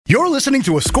You're listening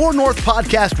to a Score North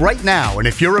podcast right now, and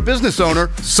if you're a business owner,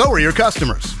 so are your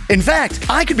customers. In fact,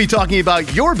 I could be talking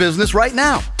about your business right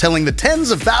now, telling the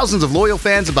tens of thousands of loyal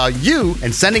fans about you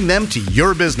and sending them to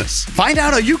your business. Find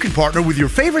out how you can partner with your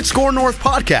favorite Score North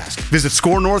podcast. Visit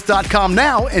scorenorth.com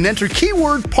now and enter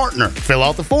keyword partner. Fill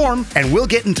out the form, and we'll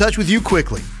get in touch with you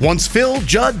quickly. Once Phil,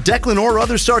 Judd, Declan, or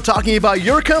others start talking about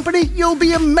your company, you'll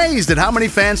be amazed at how many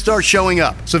fans start showing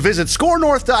up. So visit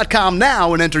scorenorth.com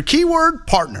now and enter keyword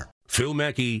partner. Phil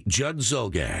Mackey, Judd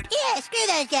Zulgad. Yeah, screw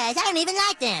those guys. I don't even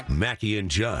like them. Mackey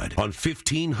and Judd on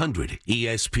 1500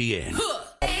 ESPN.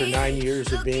 After 9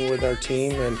 years of being with our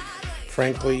team and,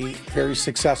 frankly, very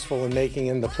successful in making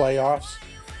in the playoffs,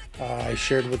 I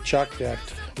shared with Chuck that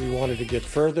we wanted to get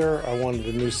further. I wanted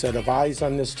a new set of eyes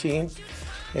on this team.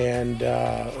 And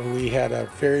we had a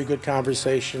very good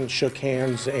conversation, shook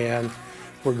hands, and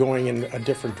we're going in a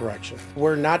different direction.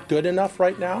 We're not good enough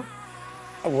right now.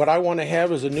 What I want to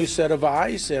have is a new set of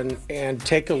eyes and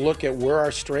take a look at where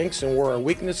our strengths and where our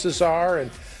weaknesses are,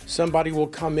 and somebody will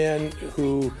come in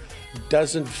who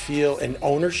doesn't feel an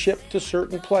ownership to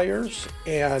certain players,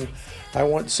 and I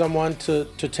want someone to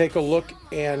take a look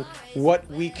and what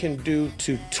we can do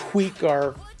to tweak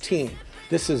our team.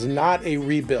 This is not a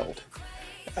rebuild.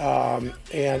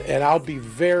 And I'll be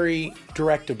very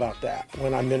direct about that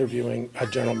when I'm interviewing a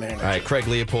general manager. All right, Craig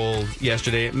Leopold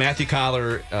yesterday. Matthew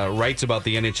Collar writes about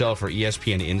the NHL for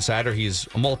ESPN Insider. He's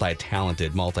a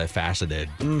multi-talented, multifaceted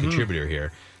contributor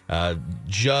here.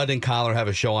 Judd and Collar have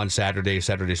a show on Saturday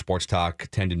Sports Talk,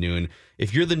 10 to noon.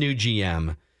 If you're the new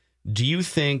GM, do you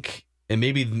think, and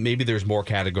maybe there's more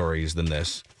categories than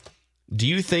this, do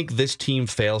you think this team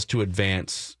fails to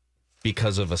advance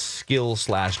because of a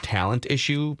skill/talent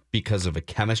issue, because of a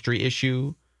chemistry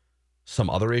issue, some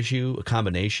other issue, a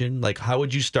combination? Like, how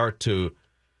would you start to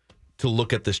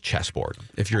look at this chessboard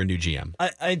if you're a new GM?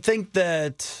 I think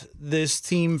that this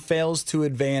team fails to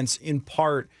advance in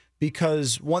part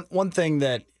because one thing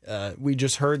that we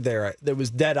just heard there that was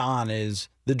dead on is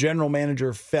the general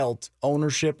manager felt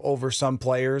ownership over some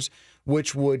players,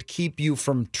 which would keep you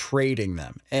from trading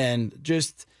them. And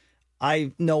just,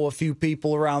 I know a few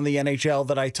people around the NHL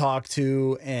that I talk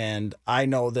to, and I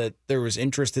know that there was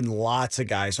interest in lots of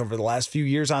guys over the last few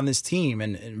years on this team,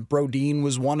 and Brodin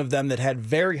was one of them that had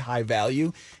very high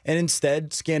value, and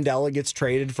instead Scandella gets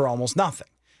traded for almost nothing.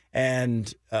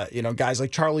 And, guys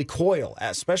like Charlie Coyle,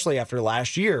 especially after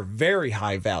last year, very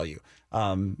high value.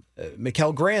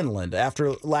 Mikael Granlund,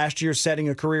 after last year setting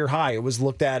a career high, it was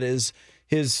looked at as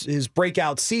his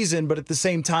breakout season, but at the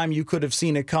same time, you could have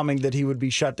seen it coming that he would be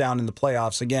shut down in the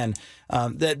playoffs again.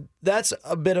 That's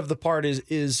a bit of the part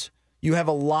is you have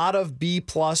a lot of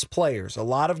B-plus players, a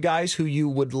lot of guys who you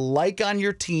would like on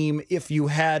your team if you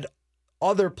had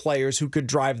other players who could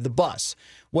drive the bus.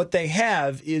 What they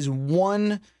have is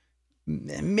one,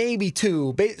 maybe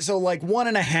two, so like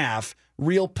 1.5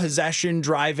 real possession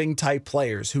driving type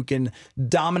players who can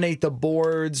dominate the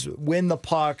boards, win the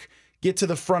puck, get to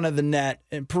the front of the net,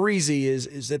 and Parise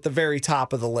is at the very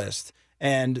top of the list.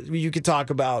 And you could talk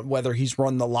about whether he's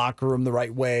run the locker room the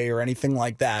right way or anything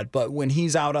like that, but when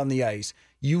he's out on the ice,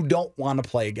 you don't want to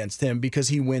play against him because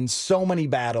he wins so many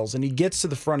battles and he gets to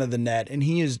the front of the net and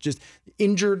he is just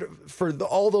injured for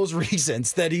all those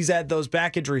reasons that he's had those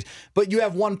back injuries. But you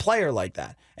have one player like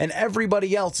that, and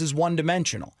everybody else is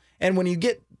one-dimensional. And when you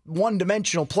get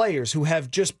one-dimensional players who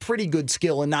have just pretty good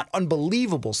skill and not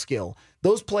unbelievable skill,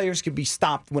 those players can be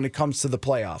stopped when it comes to the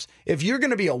playoffs. If you're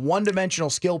going to be a one-dimensional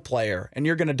skill player and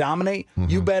you're going to dominate,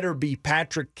 you better be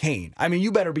Patrick Kane. I mean,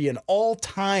 you better be an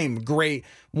all-time great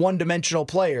one-dimensional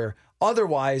player.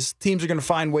 Otherwise, teams are going to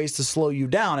find ways to slow you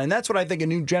down. And that's what I think a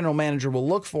new general manager will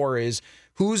look for is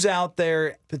who's out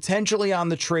there potentially on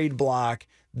the trade block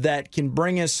that can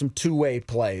bring us some two-way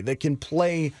play, that can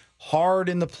play hard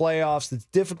in the playoffs, that's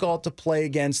difficult to play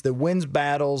against, that wins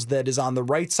battles, that is on the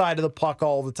right side of the puck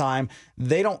all the time.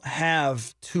 They don't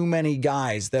have too many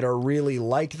guys that are really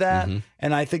like that,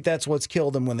 and I think that's what's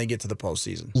killed them when they get to the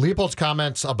postseason. Leopold's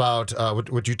comments about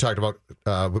what you talked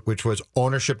about, which was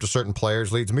ownership to certain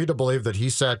players, leads me to believe that he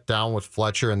sat down with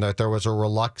Fletcher and that there was a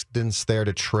reluctance there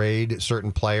to trade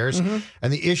certain players.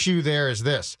 And the issue there is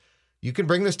this. You can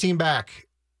bring this team back,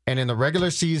 and in the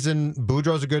regular season,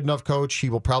 Boudreau's a good enough coach.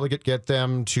 He will probably get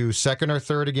them to second or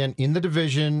third again in the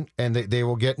division, and they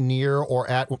will get near or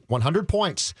at 100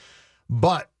 points.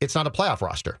 But it's not a playoff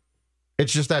roster.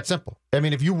 It's just that simple. I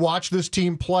mean, if you watch this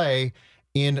team play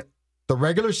in the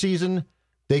regular season,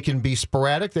 they can be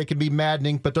sporadic, they can be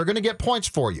maddening, but they're going to get points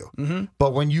for you.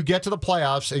 But when you get to the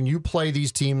playoffs and you play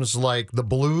these teams like the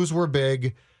Blues were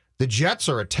big, the Jets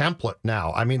are a template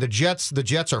now. I mean, the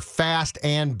Jets are fast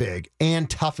and big and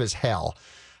tough as hell.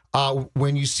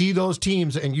 When you see those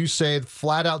teams and you say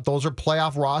flat out, those are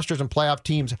playoff rosters and playoff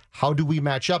teams, how do we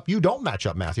match up? You don't match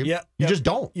up, Matthew. Yep. You just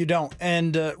don't. You don't.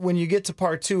 And when you get to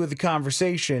part two of the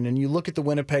conversation and you look at the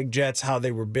Winnipeg Jets, how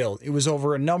they were built, it was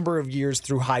over a number of years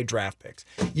through high draft picks.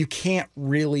 You can't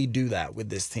really do that with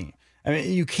this team. I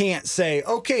mean, you can't say,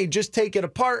 okay, just take it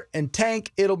apart and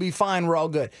tank. It'll be fine. We're all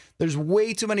good. There's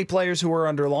way too many players who are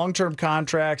under long-term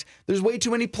contracts. There's way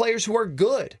too many players who are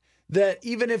good that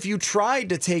even if you tried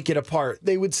to take it apart,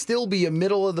 they would still be a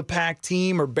middle-of-the-pack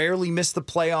team or barely miss the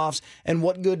playoffs. And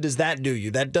what good does that do you?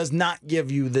 That does not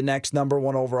give you the next number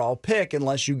one overall pick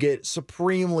unless you get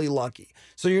supremely lucky.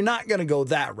 So you're not going to go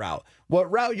that route.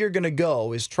 What route you're going to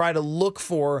go is try to look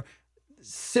for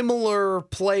similar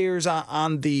players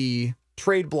on the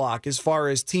trade block as far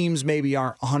as teams maybe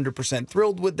aren't 100%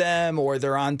 thrilled with them, or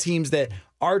they're on teams that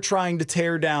are trying to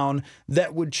tear down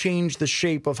that would change the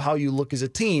shape of how you look as a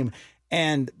team.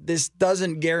 And this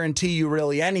doesn't guarantee you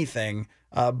really anything,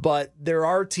 but there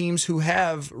are teams who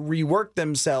have reworked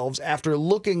themselves after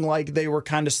looking like they were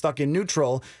kind of stuck in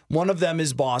neutral. One of them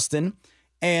is Boston.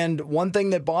 And one thing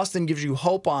that Boston gives you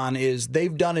hope on is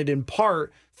they've done it in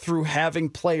part through having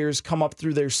players come up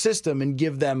through their system and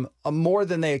give them more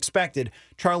than they expected.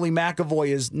 Charlie McAvoy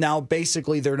is now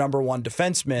basically their number one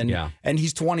defenseman, and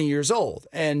he's 20 years old.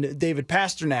 And David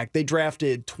Pasternak, they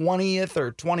drafted 20th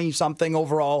or 20-something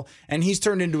overall, and he's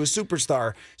turned into a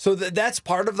superstar. So that's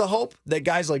part of the hope, that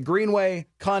guys like Greenway,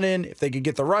 Cunnin, if they could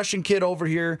get the Russian kid over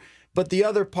here. But the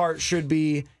other part should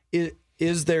be,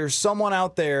 is there someone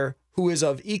out there who is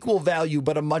of equal value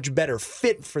but a much better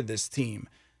fit for this team?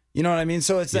 You know what I mean?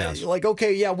 So it's like,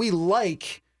 okay, yeah, we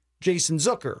like Jason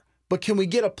Zucker, but can we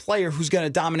get a player who's going to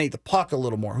dominate the puck a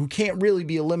little more, who can't really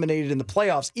be eliminated in the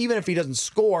playoffs, even if he doesn't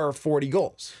score 40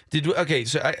 goals?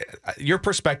 So your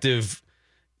perspective,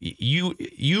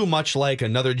 you much like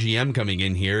another GM coming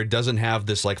in here, doesn't have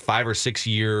this like 5 or 6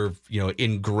 year,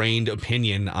 ingrained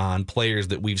opinion on players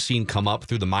that we've seen come up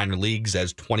through the minor leagues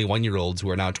as 21-year-olds who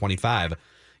are now 25.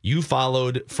 You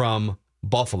followed from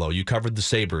Buffalo. You covered the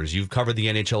Sabres. You've covered the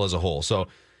NHL as a whole. So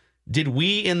did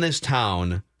we in this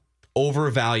town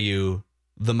overvalue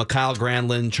the Mikael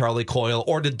Granlund, Charlie Coyle,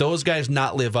 or did those guys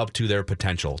not live up to their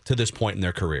potential to this point in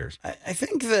their careers? I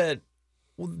think that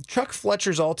Chuck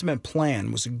Fletcher's ultimate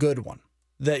plan was a good one,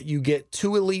 that you get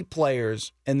 2 elite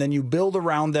players and then you build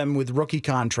around them with rookie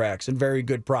contracts and very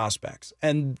good prospects.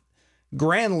 And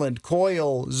Granlund,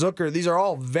 Coyle, Zucker, these are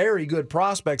all very good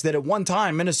prospects that at one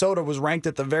time Minnesota was ranked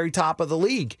at the very top of the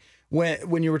league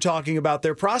when you were talking about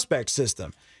their prospect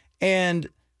system. And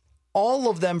all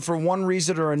of them, for one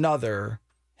reason or another,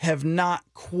 have not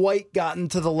quite gotten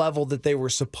to the level that they were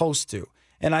supposed to.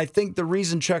 And I think the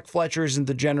reason Chuck Fletcher isn't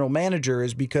the general manager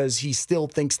is because he still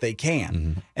thinks they can.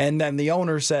 Mm-hmm. And then the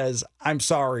owner says, I'm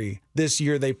sorry, this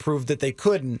year they proved that they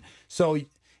couldn't. So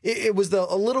it was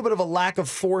a little bit of a lack of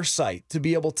foresight to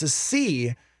be able to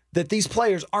see that these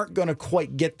players aren't going to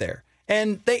quite get there.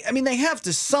 And they have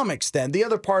to some extent. The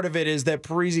other part of it is that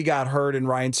Parise got hurt and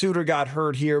Ryan Suter got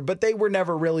hurt here, but they were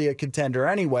never really a contender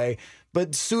anyway.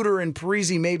 But Suter and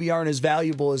Parise maybe aren't as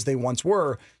valuable as they once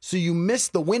were. So you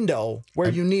missed the window where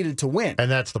you needed to win.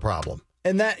 And that's the problem.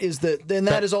 And that is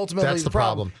ultimately the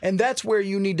problem. And that's where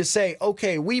you need to say,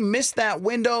 okay, we missed that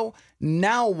window.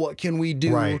 Now what can we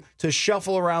do to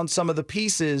shuffle around some of the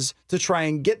pieces to try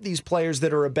and get these players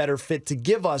that are a better fit to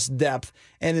give us depth?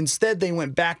 And instead they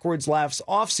went backwards last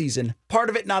offseason. Part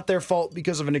of it not their fault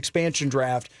because of an expansion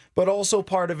draft, but also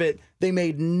part of it they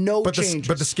made no changes.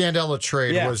 But the Scandella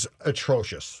trade was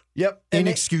atrocious. Yep.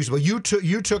 Inexcusable. You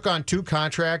took on 2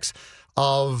 contracts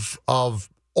of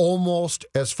almost,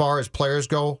 as far as players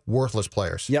go, worthless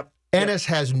players. Yep. Ennis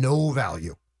has no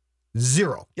value.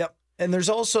 0. Yep. And there's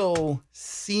also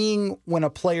seeing when a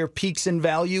player peaks in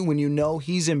value when you know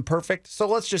he's imperfect. So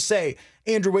let's just say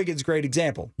Andrew Wiggins, great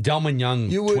example. Delman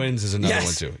Young Twins is another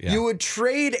one too. Yeah. You would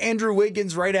trade Andrew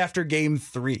Wiggins right after game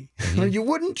 3. Mm-hmm. You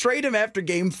wouldn't trade him after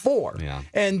game 4. Yeah.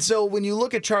 And so when you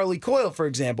look at Charlie Coyle, for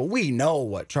example, we know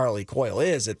what Charlie Coyle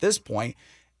is at this point.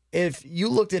 If you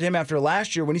looked at him after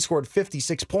last year when he scored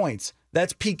 56 points,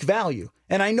 that's peak value.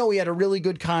 And I know he had a really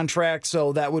good contract,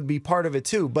 so that would be part of it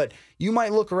too. But you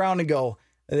might look around and go,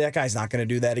 that guy's not going to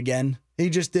do that again. He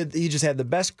just had the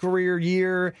best career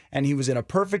year, and he was in a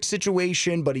perfect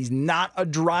situation, but he's not a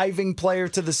driving player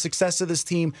to the success of this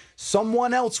team.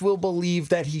 Someone else will believe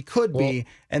that he could be,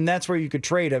 and that's where you could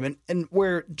trade him. And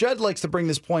where Judd likes to bring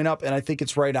this point up, and I think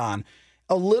it's right on,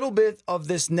 a little bit of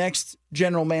this next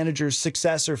general manager's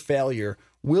success or failure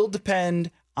will depend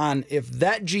on if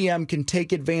that GM can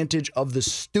take advantage of the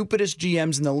stupidest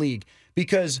GMs in the league.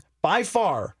 Because by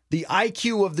far, the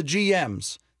IQ of the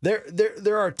GMs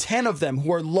There are 10 of them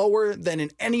who are lower than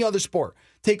in any other sport.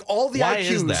 Take all the Why IQs.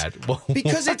 is that? Well,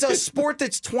 Because it's a sport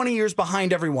that's 20 years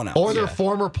behind everyone else. Or they're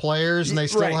former players and they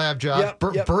still Right. have jobs. Yep.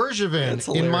 Bergevin That's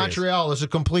in hilarious. Montreal is a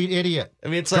complete idiot. I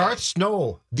mean, it's like- Garth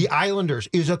Snow, the Islanders,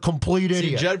 is a complete See,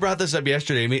 idiot. Judd brought this up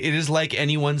yesterday. I mean, it is like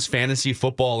anyone's fantasy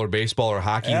football or baseball or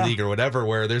hockey league or whatever,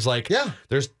 where there's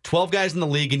there's 12 guys in the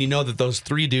league, and you know that those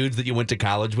 3 dudes that you went to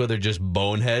college with are just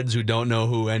boneheads who don't know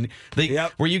who. And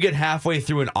where you get halfway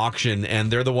through an auction, and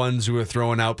they're the ones who are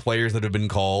throwing out players that have been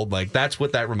called. Like, that's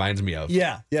what that reminds me of.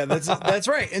 Yeah, that's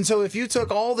right. And so if you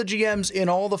took all the GMs in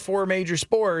all the 4 major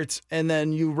sports and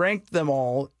then you ranked them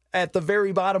all, at the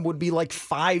very bottom would be like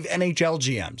 5 NHL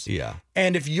GMs. Yeah.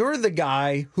 And if you're the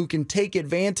guy who can take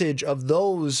advantage of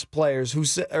those players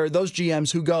or those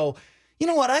GMs who go, you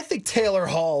know what, I think Taylor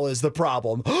Hall is the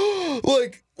problem.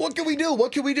 Like, what can we do?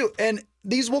 What can we do? And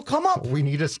these will come up. We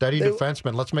need a steady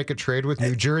defenseman. Let's make a trade with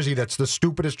New Jersey. That's the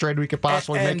stupidest trade we could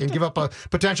possibly make and give up a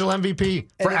potential MVP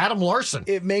for Adam Larson.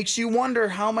 It makes you wonder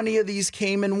how many of these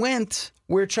came and went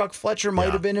where Chuck Fletcher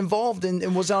might have been involved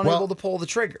and was unable to pull the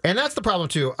trigger. And that's the problem,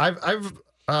 too. I've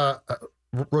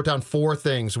wrote down 4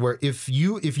 things where if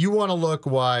you want to look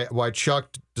why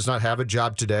Chuck does not have a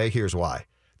job today, here's why.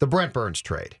 The Brent Burns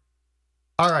trade.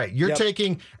 All right, you're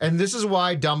taking, and this is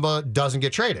why Dumba doesn't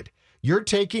get traded. You're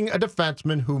taking a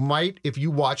defenseman who might, if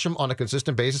you watch him on a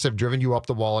consistent basis, have driven you up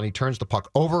the wall, and he turns the puck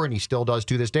over, and he still does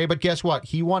to this day. But guess what?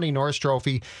 He won a Norris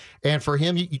Trophy, and for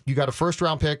him, you got a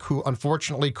first-round pick who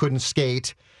unfortunately couldn't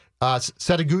skate,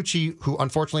 Setaguchi, who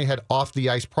unfortunately had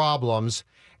off-the-ice problems,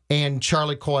 and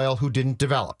Charlie Coyle, who didn't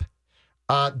develop.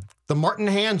 The Martin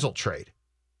Hanzal trade.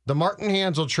 The Martin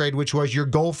Hanzal trade, which was your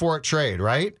go-for-it trade,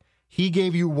 right? He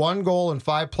gave you 1 goal in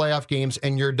 5 playoff games,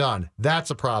 and you're done. That's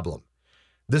a problem.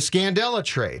 The Scandella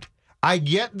trade. I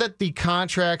get that the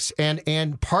contracts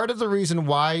and part of the reason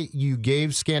why you gave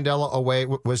Scandella away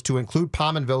was to include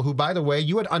Pominville, who, by the way,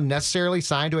 you had unnecessarily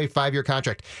signed to a 5-year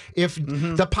contract. If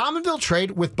the Pominville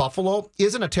trade with Buffalo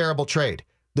isn't a terrible trade,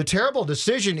 the terrible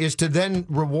decision is to then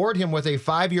reward him with a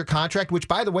 5-year contract, which,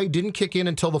 by the way, didn't kick in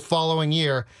until the following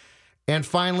year. And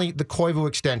finally, the Koivu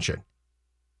extension.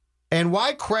 And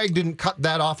why Craig didn't cut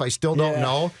that off, I still don't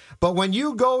know. But when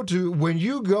you go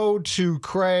to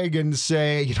Craig and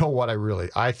say, you know what,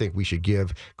 I think we should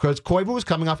give, because Koivu was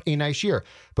coming off a nice year.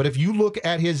 But if you look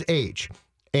at his age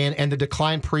and the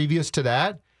decline previous to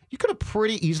that, you could have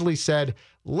pretty easily said,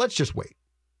 let's just wait.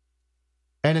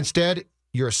 And instead,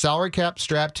 you're a salary cap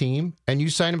strapped team, and you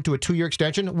sign him to a 2-year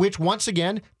extension, which once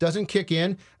again doesn't kick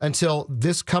in until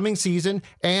this coming season,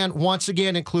 and once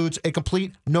again includes a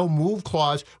complete no move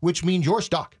clause, which means you're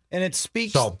stuck. And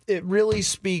it really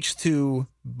speaks to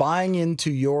buying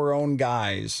into your own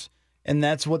guys. And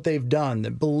that's what they've done.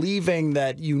 Believing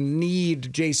that you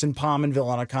need Jason Pominville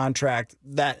on a contract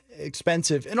that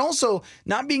expensive, and also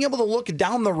not being able to look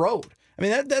down the road. I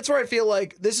mean, that's where I feel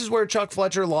like this is where Chuck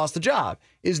Fletcher lost the job,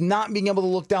 is not being able to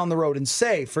look down the road and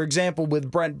say, for example, with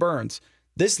Brent Burns,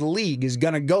 this league is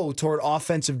going to go toward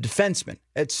offensive defensemen.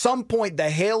 At some point,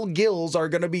 the Hale Gills are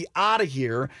going to be out of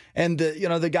here, and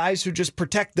the guys who just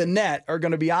protect the net are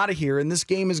going to be out of here, and this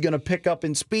game is going to pick up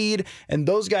in speed, and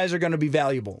those guys are going to be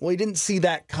valuable. Well, he didn't see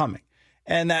that coming.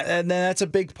 And that's a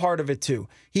big part of it, too.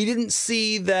 He didn't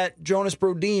see that Jonas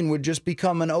Brodin would just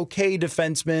become an okay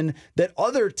defenseman, that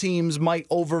other teams might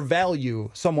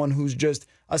overvalue someone who's just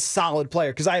a solid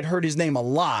player. Because I had heard his name a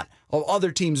lot of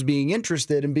other teams being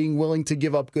interested and being willing to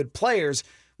give up good players.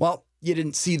 Well, you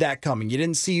didn't see that coming. You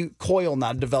didn't see Coyle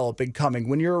not developing coming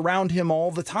when you're around him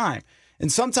all the time.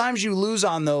 And sometimes you lose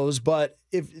on those, but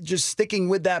if just sticking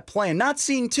with that plan, not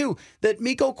seeing too that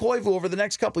Mikko Koivu over the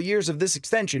next couple of years of this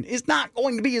extension is not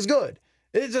going to be as good.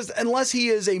 It's just, unless he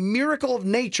is a miracle of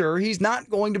nature, he's not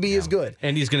going to be as good.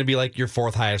 And he's going to be like your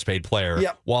 4th highest paid player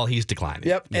while he's declining.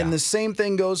 Yep. Yeah. And the same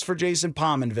thing goes for Jason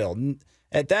Pominville.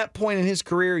 At that point in his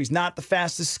career, he's not the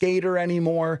fastest skater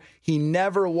anymore. He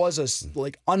never was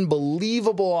a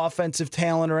unbelievable offensive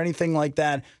talent or anything like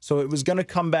that. So it was going to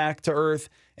come back to earth.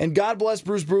 And God bless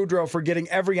Bruce Boudreau for getting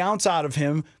every ounce out of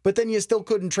him, but then you still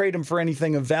couldn't trade him for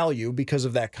anything of value because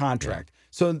of that contract. Yeah.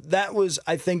 So that was,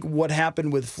 I think, what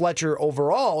happened with Fletcher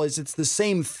overall. Is it's the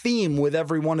same theme with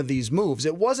every one of these moves.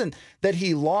 It wasn't that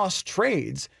he lost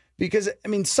trades, because, I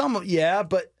mean,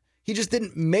 but he just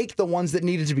didn't make the ones that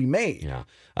needed to be made.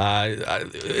 Yeah.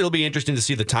 It'll be interesting to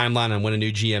see the timeline on when a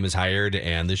new GM is hired,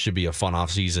 and this should be a fun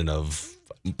offseason of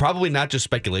probably not just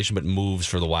speculation, but moves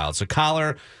for the Wild. So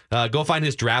Collar, go find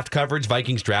his draft coverage,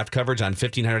 Vikings draft coverage on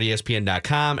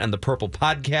 1500ESPN.com and the Purple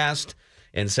Podcast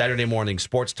and Saturday Morning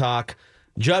Sports Talk.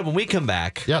 Judd, when we come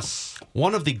back, yes,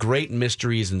 one of the great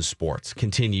mysteries in sports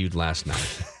continued last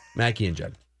night. Mackie and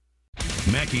Judd.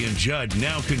 Mackey and Judd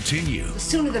now continue The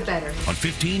sooner the better. on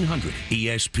 1500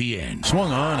 ESPN.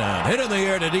 Swung on and hit in the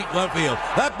air to deep left field.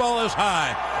 That ball is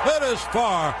high. It is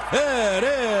far. It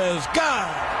is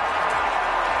gone.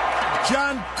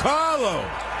 Giancarlo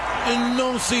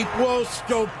non si può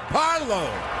stopparlo.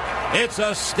 It's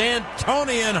a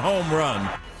Stantonian home run.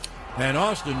 And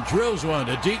Austin drills one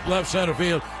to deep left center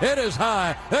field. It is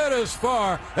high. It is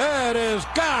far. It is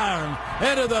gone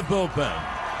into the bullpen.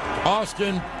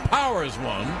 Austin powers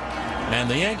one, and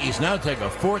the Yankees now take a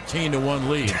 14-1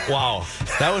 lead. Wow,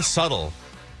 that was subtle.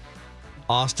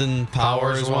 Austin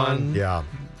powers one. Yeah.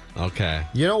 Okay.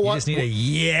 You know You what? just need a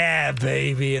yeah,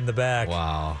 baby in the back.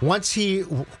 Wow. Once he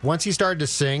started to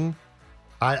sing,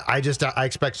 I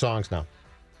expect songs now.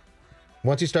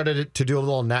 Once he started to do a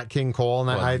little Nat King Cole, and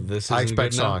Well, I this isn't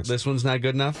expect good enough? songs. This one's not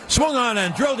good enough? Swung on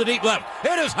and drilled to deep left.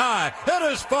 It is high.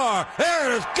 It is far.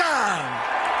 It is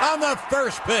gone on the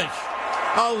first pitch.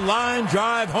 A line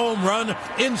drive home run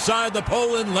inside the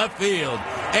pole in left field.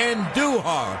 And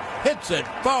Duhar hits it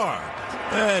far.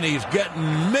 And he's getting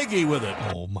Miggy with it.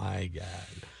 Oh, my God.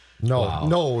 No, Wow.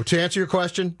 no. To answer your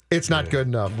question, it's not good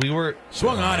enough. We were...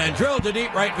 Swung on and drilled to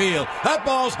deep right field. That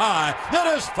ball's high.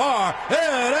 It is far.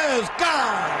 It is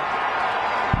gone.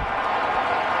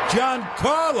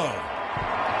 Giancarlo.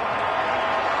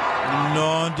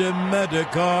 Non de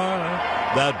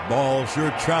Medicar. That ball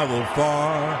sure traveled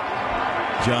far.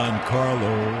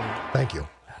 Giancarlo. Thank you.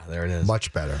 There it is.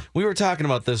 Much better. We were talking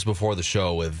about this before the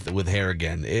show with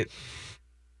Harrigan.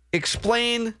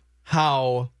 Explain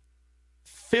how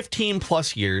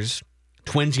 15-plus years,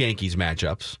 Twins-Yankees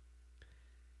matchups,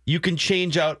 you can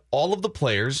change out all of the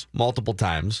players multiple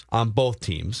times on both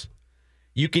teams.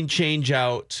 You can change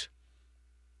out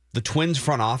the Twins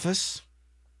front office.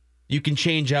 You can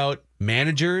change out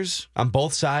managers on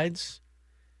both sides.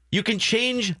 You can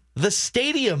change the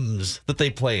stadiums that they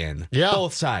play in, Yeah.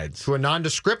 both sides. To a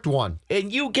nondescript one.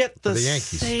 And you get the the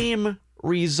Yankees. same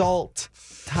result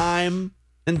time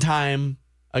and time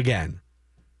again.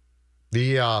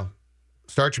 The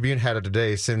Star Tribune had it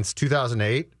today. Since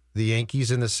 2008, the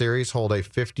Yankees in the series hold a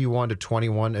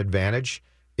 51-21 advantage.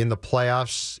 In the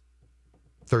playoffs,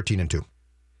 13-2.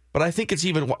 But I think it's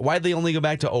even, why'd they only go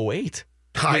back to 08?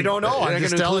 I don't know. I'm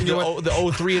just telling you what. The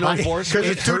 03 and 04? Because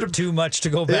It hurt too much to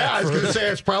go back. Yeah, I was going to say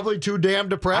it's probably too damn I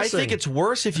depressing. think it's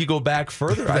worse if you go back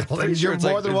further. I'm Well, pretty sure you're it's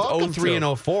more like than welcome 03 to.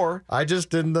 and 04. I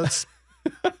just in the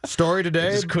story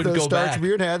today. Just couldn't the go Star back.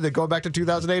 Tribune had that go back to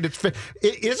 2008.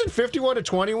 It isn't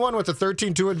 51-21 with a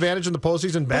 13-2 advantage in the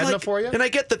postseason bad enough for you? And I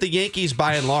get that the Yankees,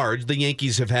 by and large, the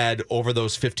Yankees have had, over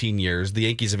those 15 years, the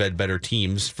Yankees have had better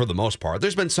teams for the most part.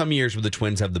 There's been some years where the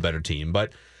Twins have the better team.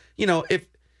 But, you know,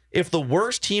 if the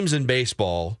worst teams in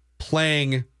baseball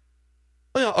playing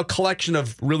a collection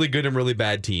of really good and really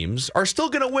bad teams are still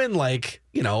going to win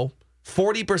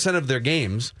 40% of their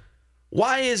games,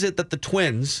 why is it that the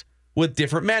Twins, with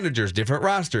different managers, different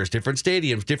rosters, different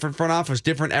stadiums, different front office,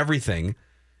 different everything,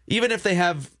 even if they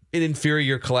have an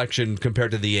inferior collection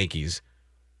compared to the Yankees,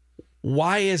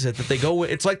 why is it that they go,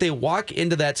 it's like they walk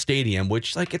into that stadium,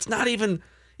 which it's not even...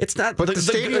 It's not. But the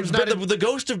stadium's not. The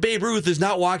ghost of Babe Ruth is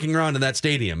not walking around in that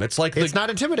stadium. It's like It's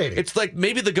not intimidating. It's like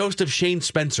maybe the ghost of Shane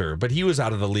Spencer, but he was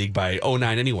out of the league by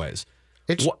 2009 anyways.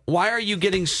 Why are you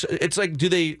getting? It's like do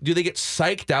they get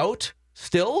psyched out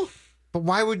still? But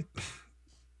why would?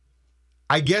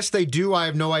 I guess they do. I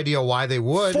have no idea why they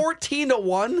would.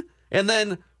 14-1, and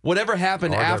then whatever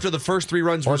happened after the first 3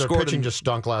 runs were Or their scored. pitching just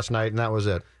stunk last night, and that was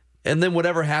it. And then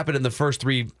whatever happened in the first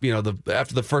 3,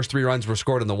 after the first 3 runs were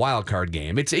scored in the wild card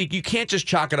game, you can't just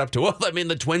chalk it up to,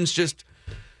 the Twins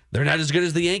they're not as good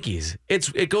as the Yankees.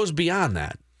 It goes beyond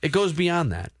that. It goes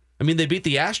beyond that. I mean, they beat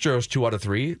the Astros 2 out of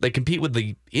 3. They compete with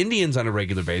the Indians on a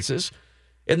regular basis,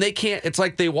 and they can't. It's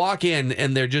like they walk in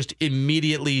and they're just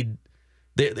immediately.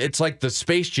 It's like the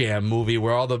Space Jam movie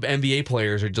where all the NBA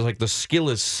players are just like the skill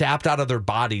is sapped out of their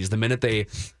bodies the minute they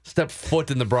step foot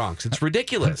in the Bronx. It's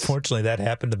ridiculous. Unfortunately, that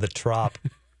happened to the Trop.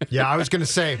 Yeah, I was going to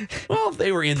say. Well,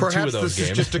 they were in 2 of Perhaps those this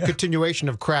games. is just a continuation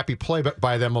of crappy play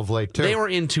by them of late, too. They were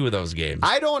in 2 of those games.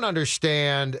 I don't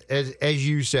understand, as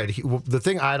you said, the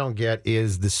thing I don't get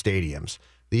is the stadiums.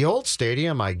 The old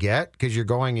stadium I get because you're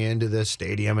going into this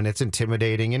stadium and it's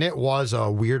intimidating, and it was a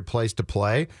weird place to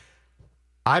play.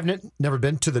 I've never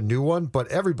been to the new one, but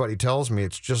everybody tells me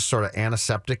it's just sort of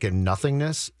antiseptic and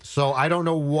nothingness. So I don't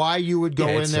know why you would go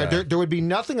in there. There would be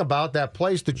nothing about that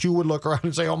place that you would look around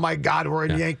and say, "Oh my God, we're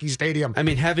in Yankee Stadium." I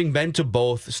mean, having been to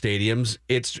both stadiums,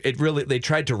 they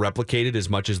tried to replicate it as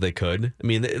much as they could. I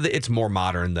mean, it's more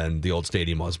modern than the old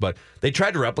stadium was, but they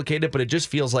tried to replicate it, but it just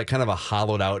feels like kind of a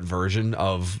hollowed out version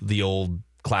of the old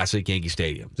classic Yankee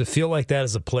Stadium. Does it feel like that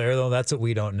as a player, though? That's what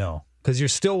we don't know. Because you're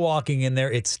still walking in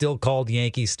there. It's still called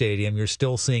Yankee Stadium. You're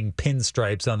still seeing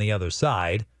pinstripes on the other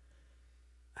side.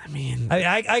 I mean,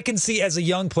 I can see as a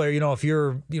young player, if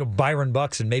you're, Byron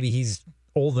Buxton, maybe he's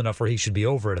old enough where he should be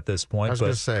over it at this point. I was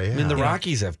going to say, yeah. I mean, the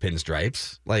Rockies have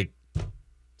pinstripes. Like,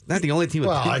 not the only team with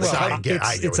Well,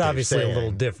 pinstripes. It's obviously a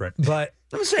little different. But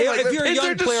I'm saying, if you're a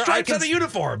young player, I can on the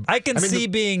uniform. I can see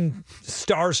being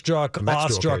starstruck,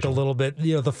 awestruck a little bit.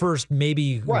 The first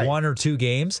maybe one or two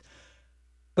games.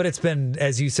 But it's been,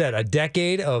 as you said, a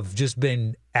decade of just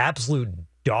been absolute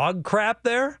dog crap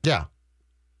there. Yeah.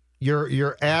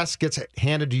 Your ass gets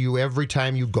handed to you every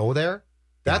time you go there.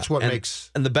 That's what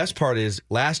makes... And the best part is,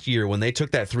 last year when they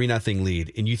took that 3-0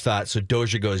 lead, and you thought, so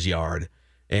Dozier goes yard,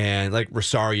 and like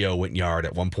Rosario went yard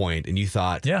at one point, and you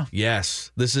thought,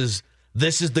 yes, this is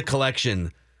the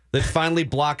collection that finally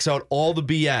blocks out all the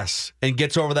BS and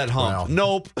gets over that hump. Well,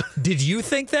 nope. Did you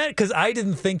think that? Because I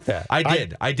didn't think that. I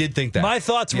did think that. My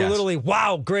thoughts were literally,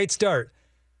 wow, great start.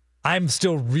 I'm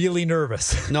still really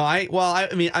nervous. No,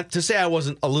 to say I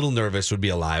wasn't a little nervous would be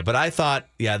a lie, but I thought,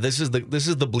 this is the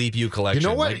Bleep You collection. You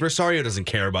know what? Like, Rosario doesn't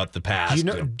care about the past.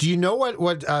 Do you know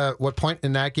what point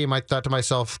in that game I thought to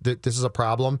myself that this is a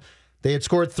problem? They had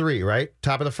scored 3, right?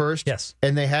 Top of the first? Yes.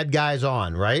 And they had guys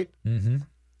on, right? Mm-hmm.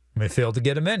 They failed to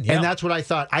get him in. Yeah. And that's what I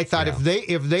thought. I thought if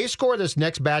they score this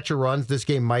next batch of runs, this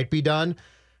game might be done.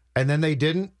 And then they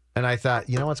didn't. And I thought,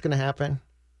 you know what's going to happen?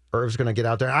 Irv's going to get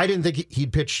out there. I didn't think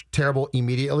he'd pitch terrible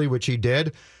immediately, which he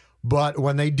did. But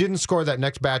when they didn't score that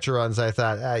next batch of runs, I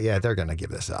thought, they're going to give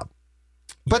this up.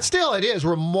 But still, it is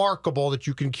remarkable that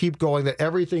you can keep going, that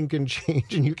everything can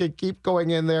change, and you can keep going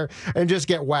in there and just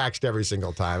get waxed every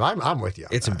single time. I'm with you.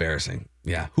 It's embarrassing.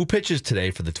 Yeah. Who pitches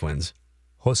today for the Twins?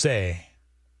 Jose.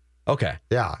 Okay.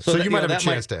 Yeah. So you might have a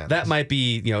chance to end. That might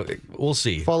be, we'll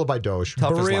see. Followed by Doge.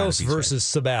 Barrios versus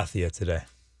Sabathia today.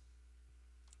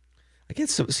 I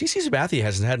guess CC Sabathia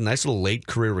has had a nice little late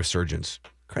career resurgence.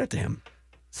 Credit to him.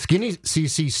 Skinny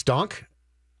CC stunk,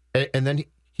 and then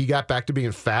he got back to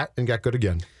being fat and got good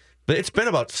again. But it's been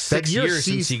about 6 years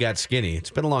since he got skinny. It's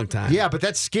been a long time. Yeah, but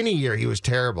that skinny year, he was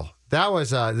terrible. That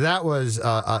was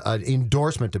an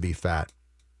endorsement to be fat.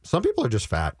 Some people are just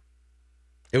fat.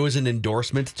 It was an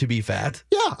endorsement to be fat?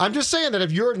 Yeah, I'm just saying that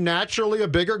if you're naturally a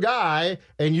bigger guy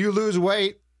and you lose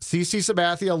weight, CC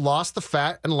Sabathia lost the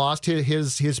fat and lost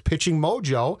his pitching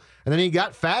mojo, and then he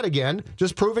got fat again,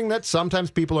 just proving that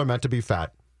sometimes people are meant to be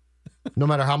fat, no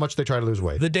matter how much they try to lose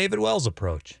weight. The David Wells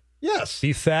approach. Yes.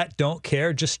 Be fat, don't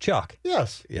care, just chuck.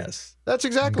 Yes. Yes. That's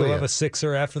exactly Go have a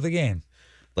sixer after the game.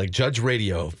 Like Judge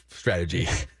Radio strategy.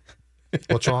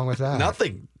 What's wrong with that?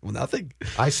 Nothing.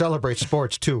 I celebrate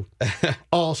sports, too.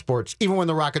 All sports, even when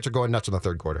the Rockets are going nuts in the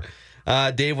third quarter.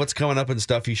 Dave, what's coming up and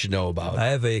stuff you should know about? I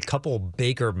have a couple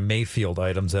Baker Mayfield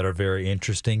items that are very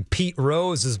interesting. Pete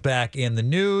Rose is back in the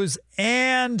news,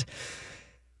 and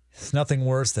it's nothing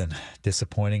worse than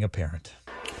disappointing a parent.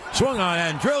 Swung on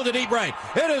and drilled to deep right.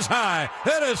 It is high.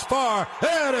 It is far.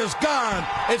 It is gone.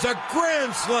 It's a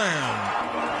grand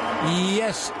slam.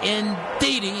 Yes,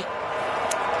 indeedy.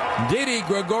 Didi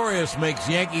Gregorius makes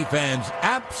Yankee fans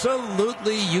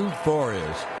absolutely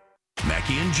euphorious.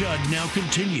 Mackie and Judd now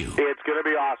continue. It's going to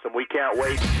be awesome. We can't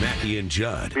wait. Mackie and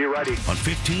Judd. Be ready. On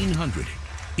 1500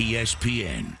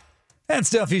 ESPN. And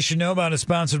stuff you should know about is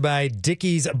sponsored by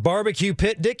Dickey's Barbecue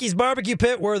Pit. Dickey's Barbecue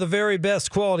Pit, where the very best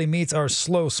quality meats are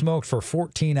slow smoked for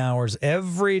 14 hours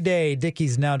every day.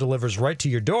 Dickey's now delivers right to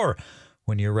your door.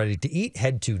 When you're ready to eat,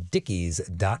 head to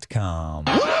Dickeys.com.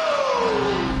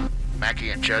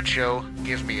 Mackie and Judd Show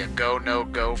gives me a go, no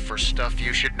go for stuff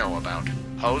you should know about.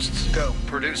 Hosts, go.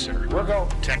 Producer, We're go.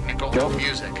 Technical, Go.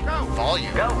 Music, Go.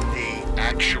 Volume, Go. The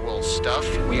actual stuff.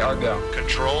 We are go.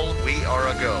 Control, we are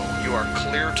a go. You are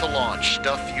clear to launch.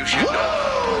 Stuff you should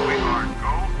know. We are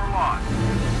go for launch.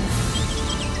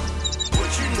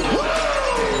 What you know about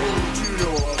that?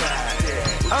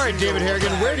 All right, David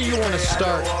Harrigan, where do you want to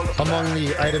start among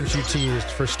the items you teased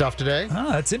for stuff today?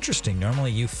 Ah, that's interesting.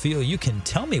 Normally you feel you can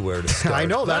tell me where to start. I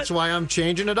know, that's why I'm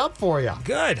changing it up for you.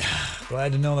 Good.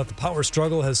 Glad to know that the power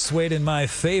struggle has swayed in my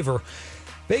favor.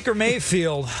 Baker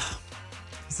Mayfield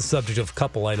is the subject of a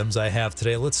couple items I have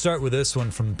today. Let's start with this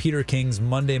one from Peter King's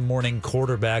Monday Morning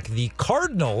Quarterback. The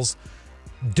Cardinals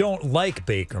don't like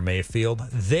Baker Mayfield.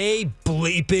 They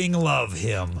bleeping love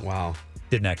him. Wow.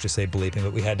 Didn't actually say bleeping,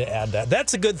 but we had to add that.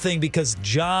 That's a good thing because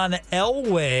John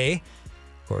Elway,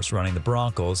 of course, running the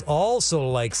Broncos, also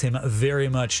likes him very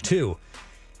much too.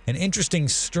 An interesting,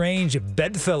 strange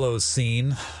bedfellows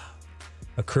scene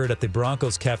occurred at the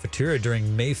Broncos cafeteria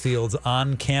during Mayfield's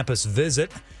on-campus visit.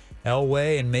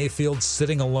 Elway and Mayfield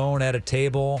sitting alone at a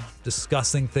table,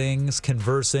 discussing things,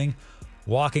 conversing,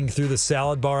 walking through the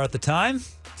salad bar at the time.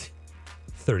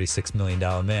 $36 million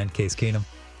man, Case Keenum.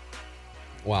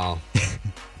 Wow.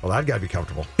 Well, that got to be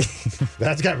comfortable.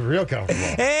 That's got to be real comfortable.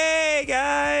 Hey,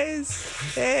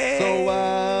 guys. Hey.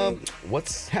 So,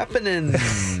 what's happening?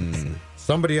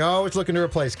 Somebody always looking to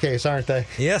replace Case, aren't they?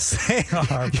 Yes, they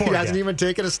are. He Poor hasn't guy. even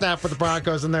taken a snap with the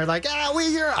Broncos, and they're like,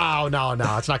 oh,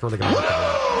 no, it's not really going to work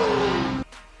out.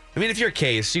 I mean, if you're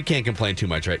Case, you can't complain too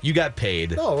much, right? You got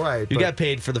paid. No, right. You got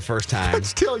paid for the first time. But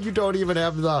still, you don't even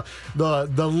have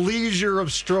the leisure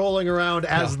of strolling around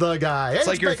as the guy. Hey, It's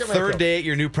like your Baker third Mayfield. day at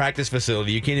your new practice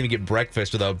facility. You can't even get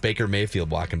breakfast without Baker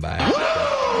Mayfield walking by.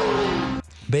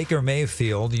 Baker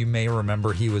Mayfield, you may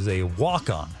remember he was a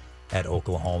walk-on at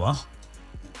Oklahoma.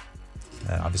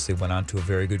 And obviously went on to a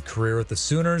very good career with the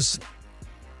Sooners.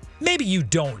 Maybe you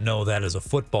don't know that as a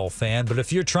football fan, but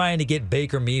if you're trying to get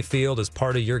Baker Mayfield as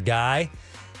part of your guy,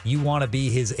 you want to be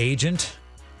his agent,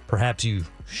 perhaps you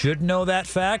should know that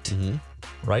fact. Mm-hmm.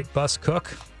 Right, Buzz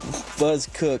Cook? Buzz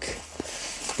Cook,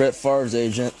 Brett Favre's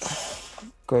agent.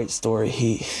 Great story.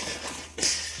 He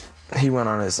went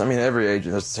on his, every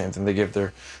agent does the same thing. They give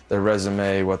their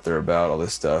resume, what they're about, all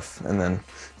this stuff. And then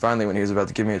finally when he was about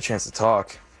to give me a chance to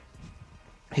talk,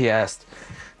 he asked,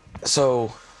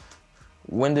 so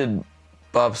when did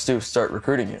Bob Stoops start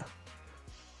recruiting you?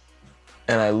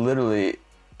 And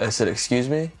I said, excuse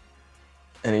me?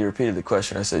 And he repeated the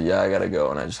question. I said, yeah, I gotta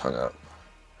go. And I just hung up.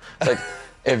 Like,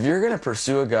 if you're gonna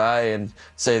pursue a guy and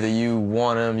say that you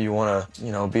want him, you wanna,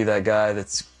 be that guy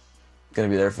that's gonna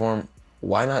be there for him,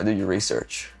 why not do your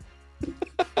research?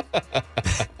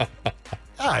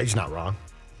 He's not wrong.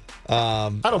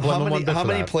 I don't blame him one bit for How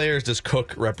many that. players does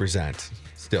Cook represent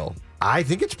still? I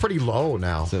think it's pretty low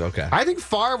now. Is it okay? I think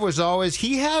Favre was always,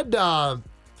 he had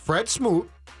Fred Smoot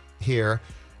here,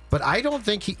 but I don't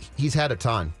think he's had a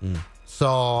ton.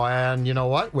 So, and you know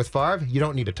what? With Favre, you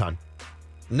don't need a ton.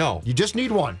 No. You just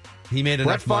need one. He made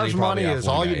enough Brett Favre's money off is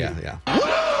one all guy. you need.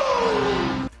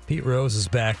 Yeah. Pete Rose is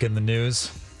back in the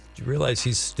news. Did you realize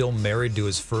he's still married to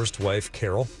his first wife,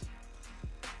 Carol?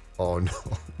 Oh,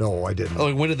 no, I didn't.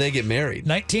 Oh, when did they get married?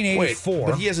 1984. Wait,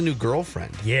 but he has a new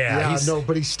girlfriend. Yeah,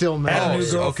 but he's still had married. a new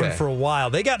girlfriend okay. for a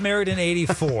while. They got married in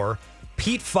 84.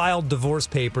 Pete filed divorce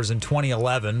papers in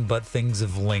 2011, but things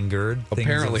have lingered.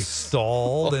 Apparently. Things have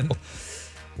stalled. And,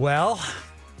 well,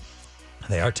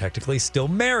 they are technically still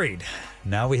married.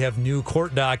 Now we have new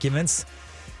court documents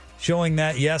showing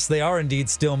that, yes, they are indeed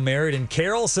still married. And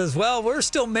Carol says, well, we're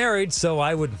still married, so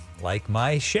I would like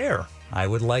my share. I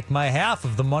would like my half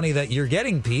of the money that you're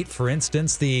getting, Pete. For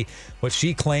instance, what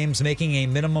she claims making a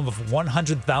minimum of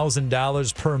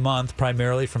 $100,000 per month,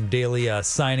 primarily from daily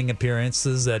signing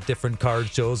appearances at different card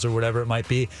shows or whatever it might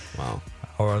be. Wow.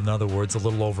 Or in other words, a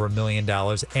little over $1 million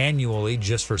annually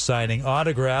just for signing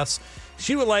autographs.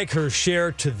 She would like her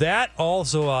share to that.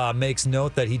 Also makes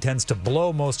note that he tends to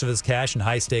blow most of his cash in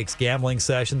high-stakes gambling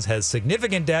sessions, has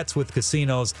significant debts with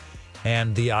casinos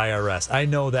and the IRS. I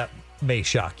know that may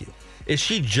shock you. Is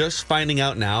she just finding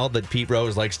out now that Pete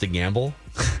Rose likes to gamble?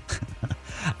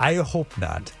 I hope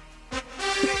not.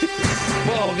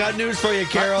 Whoa, got news for you,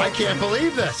 Carol. I can't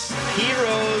believe this. Pete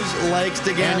Rose likes to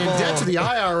And gamble. in debt to the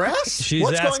IRS? She's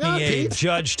What's asking going on, a Pete?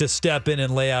 judge to step in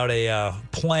and lay out a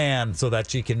plan so that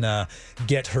she can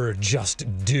get her just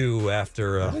due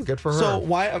after. Good for her. So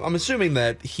why? I'm assuming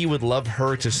that he would love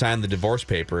her to sign the divorce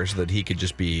papers so that he could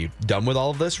just be done with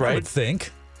all of this, I right? would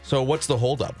think. So what's the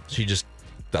holdup? She just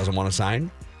doesn't want to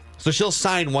sign? So she'll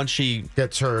sign once she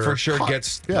gets her for sure cut.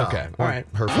 gets Yeah. okay. All right.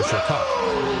 Her for sure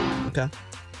cut. Okay.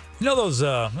 You know those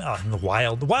in the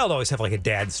Wild always have like a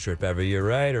dad's trip every year,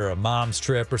 right? Or a mom's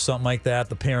trip or something like that.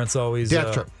 The parents always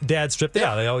dad's trip.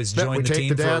 Yeah, they always join we the take team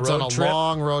the for a dads road on a trip.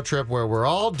 long road trip where we're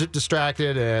all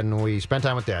distracted and we spend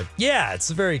time with dad. Yeah,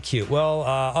 it's very cute. Well,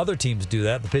 other teams do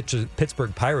that. The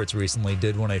Pittsburgh Pirates recently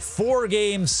did one, a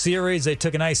 4-game series. They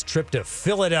took a nice trip to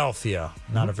Philadelphia.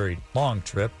 Not a very long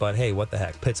trip, but hey, what the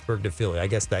heck? Pittsburgh to Philly. I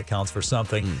guess that counts for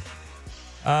something.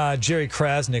 Jerry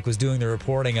Krasnick was doing the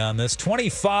reporting on this. 20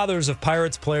 fathers of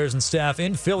Pirates players and staff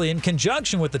in Philly in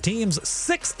conjunction with the team's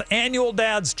 6th annual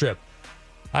dad's trip.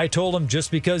 I told him,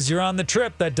 just because you're on the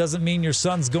trip, that doesn't mean your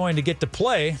son's going to get to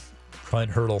play,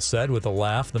 Clint Hurdle said with a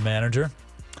laugh, the manager.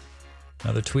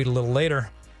 Another tweet a little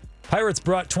later. Pirates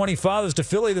brought 20 fathers to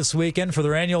Philly this weekend for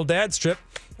their annual dad's trip.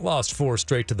 Lost 4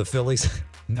 straight to the Phillies.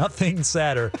 Nothing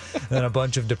sadder than a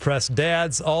bunch of depressed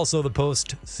dads. Also, the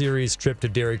post-series trip to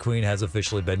Dairy Queen has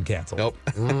officially been canceled.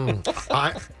 Nope.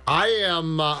 I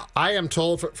am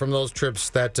told from those trips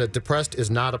that depressed is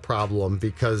not a problem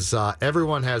because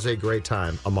everyone has a great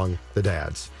time among the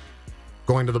dads.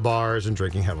 going to the bars and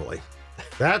drinking heavily.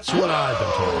 That's what I've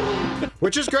been told,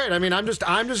 which is great. I mean, I'm just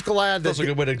glad that That's a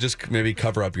good way to just maybe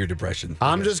cover up your depression.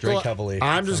 I'm just drink heavily.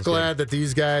 I'm just Sounds glad that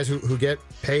these guys who get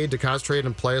paid to concentrate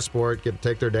and play a sport get to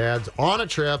take their dads on a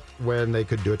trip when they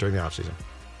could do it during the off season.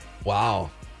 Wow.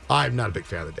 I'm not a big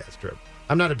fan of the dad's trip.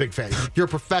 I'm not a big fan. You're a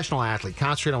professional athlete.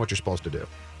 Concentrate on what you're supposed to do.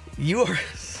 You are.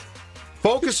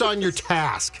 Focus on your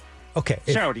task. Okay.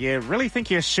 So, do you really think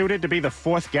you're suited to be the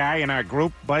fourth guy in our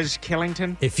group, Buzz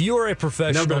Killington? If you are a Never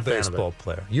professional been a fan of baseball it.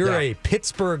 player, you're Yeah. a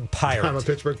Pittsburgh Pirate. I'm a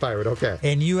Pittsburgh Pirate. Okay.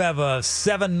 And you have a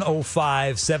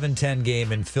 7:05, 7:10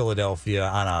 game in Philadelphia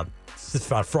on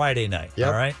a Friday night. Yep.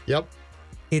 All right. Yep.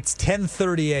 It's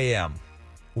 10:30 a.m.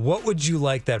 What would you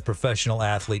like that professional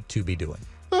athlete to be doing?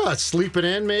 Sleeping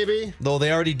in, maybe. Though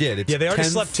they already did. It's They already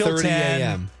slept till 10:30 10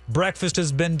 a.m. Breakfast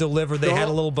has been delivered. They Go- had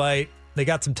a little bite. They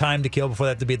got some time to kill before they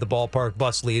have to be at the ballpark.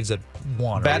 Bus leaves at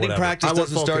 1 or Batting whatever. practice I would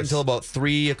doesn't start focus. until about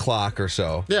 3 o'clock or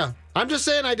so. Yeah. I'm just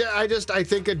saying, I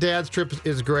think a dad's trip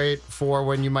is great for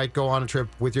when you might go on a trip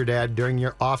with your dad during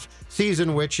your off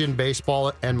season, which in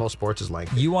baseball and most sports is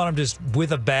lengthy. You want them just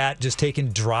with a bat, just taking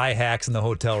dry hacks in the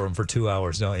hotel room for 2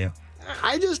 hours, don't you?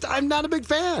 I'm not a big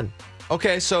fan.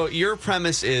 Okay, so your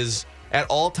premise is at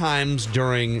all times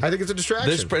during I think it's a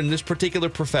distraction. in this particular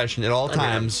profession, at all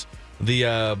times,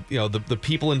 the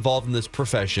people involved in this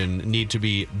profession need to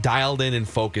be dialed in and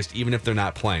focused, even if they're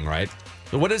not playing, right?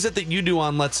 So what is it that you do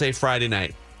on, let's say, Friday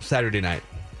night, Saturday night,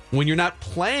 when you're not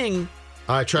playing?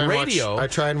 I try and radio.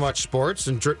 watch sports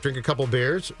and drink a couple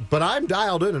beers, but I'm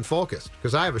dialed in and focused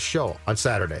because I have a show on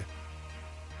Saturday.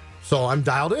 So I'm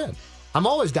dialed in. I'm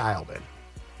always dialed in.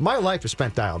 My life is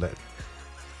spent dialed in.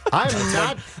 I'm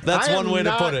not. That's I am one way to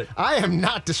not- put it. I am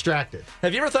not distracted.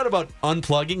 Have you ever thought about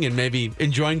unplugging and maybe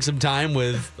enjoying some time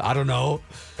with, I don't know,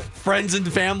 friends and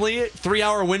family?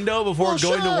 3-hour window before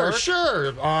going to work?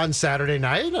 Sure, on Saturday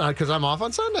night because I'm off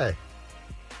on Sunday.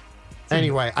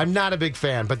 Anyway, I'm not a big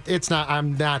fan, but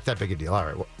I'm not that big a deal. All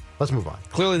right, well, let's move on.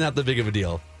 Clearly not that big of a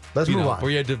deal. Let's move on. Where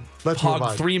you had to Let's move hog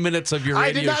on. 3 minutes of your radio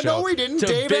I did not show know we didn't. to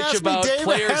Dave bitch asked me. about Dave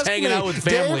players asked hanging me. out with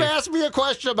family. Dave asked me a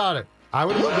question about it. I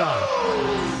would have moved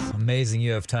on. Amazing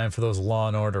you have time for those Law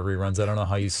and Order reruns. I don't know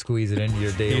how you squeeze it into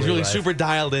your daily He's really life. super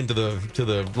dialed into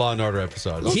the Law and Order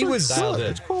episodes. He was dialed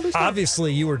in.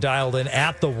 obviously you were dialed in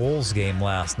at the Wolves game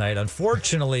last night.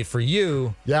 Unfortunately for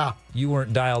you, you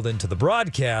weren't dialed into the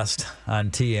broadcast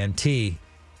on TNT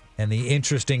and the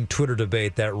interesting Twitter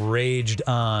debate that raged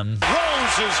on.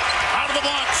 Rose is out of the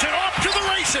box and off to the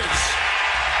races.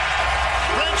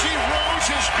 Reggie Rose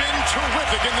has been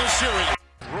terrific in this series.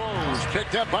 Rose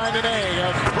picked up by Nene,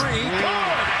 a free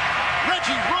card.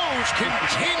 Reggie Rose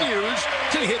continues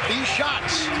to hit these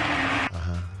shots.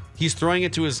 He's throwing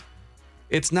it to his.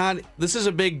 It's not. This is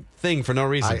a big thing for no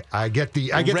reason. I get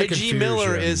the Reggie confusion.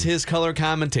 Miller is his color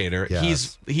commentator.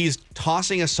 Yes. He's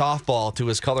tossing a softball to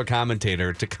his color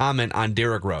commentator to comment on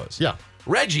Derek Rose. Yeah.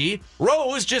 Reggie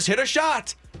Rose just hit a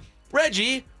shot.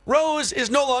 Reggie Rose is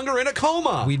no longer in a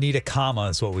coma. We need a comma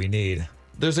is what we need.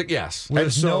 There's a yes.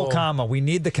 There's no comma. We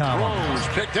need the comma. Rose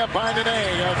picked up by Nene,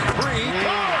 a free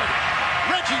card.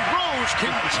 Reggie Rose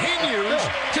continues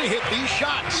to hit these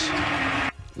shots.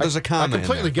 There's a comma. I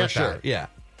completely in there, get for sure. that. Yeah.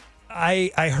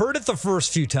 I heard it the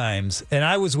first few times, and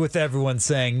I was with everyone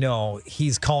saying, no,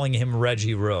 he's calling him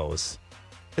Reggie Rose.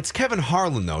 It's Kevin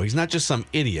Harlan, though. He's not just some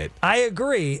idiot. I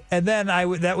agree. And then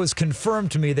that was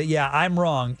confirmed to me that, yeah, I'm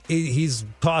wrong. He's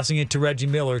tossing it to Reggie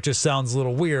Miller. It just sounds a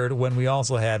little weird when we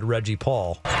also had Reggie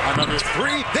Paul. Another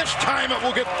three. This time it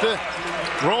will get the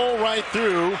roll right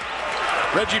through.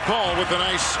 Reggie Paul with a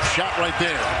nice shot right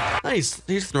there. Nice.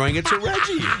 He's throwing it to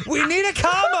Reggie. We need a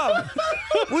comma.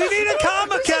 We need a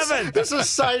comma, Kevin. This is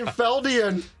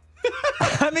Seinfeldian.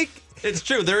 I mean, it's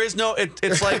true. There is no.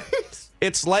 It's like.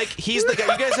 It's like he's the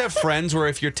guy. You guys have friends where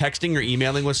if you're texting or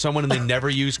emailing with someone and they never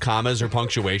use commas or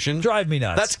punctuation? Drive me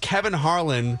nuts. That's Kevin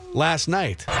Harlan last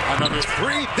night. Another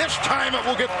three. This time it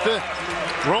will get the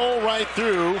roll right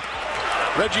through.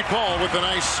 Reggie Paul with a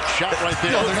nice shot right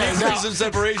there. No, there needs to be some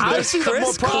separation. I see the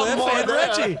more problem more and there.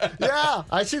 Reggie. Yeah,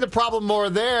 I see the problem more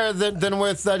there than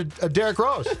with Derek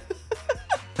Rose.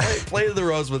 Play the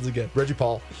Rose once again. Reggie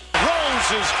Paul.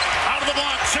 Rose is out of the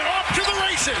box and off to the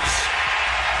races.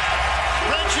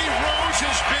 Reggie Rose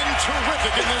has been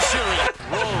terrific in this series.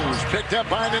 Rose picked up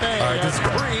by Nene. All right, this is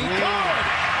good. Free card.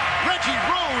 Reggie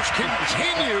Rose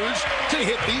continues to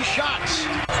hit these shots.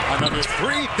 Another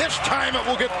three. This time it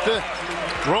will get the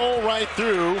roll right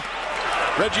through.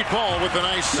 Reggie Paul with a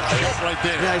nice shot right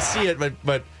there. Yeah, I see it,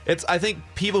 but it's. I think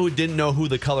people who didn't know who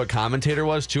the color commentator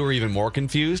was too are even more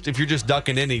confused. If you're just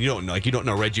ducking in and you don't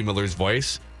know Reggie Miller's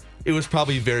voice, it was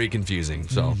probably very confusing.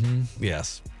 So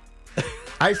yes.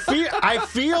 I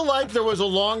feel like there was a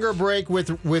longer break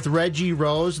with Reggie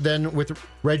Rose than with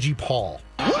Reggie Paul.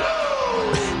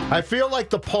 I feel like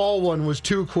the Paul one was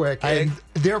too quick, and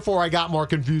therefore I got more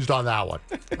confused on that one.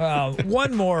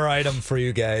 One more item for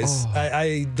you guys.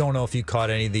 I don't know if you caught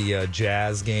any of the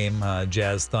Jazz game,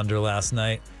 Jazz Thunder last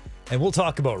night, and we'll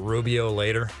talk about Rubio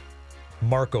later.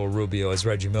 Marco Rubio, as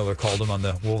Reggie Miller called him on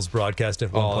the Wolves broadcast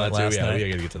at one point last night. We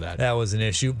got to get to that. That was an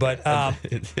issue, but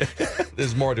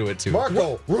there's more to it too.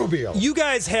 Marco Rubio. You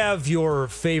guys have your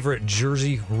favorite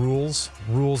jersey rules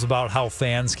about how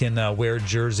fans can wear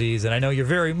jerseys, and I know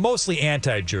you're mostly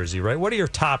anti-jersey, right? What are your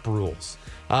top rules?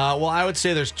 Well, I would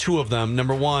say there's two of them.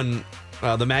 Number one,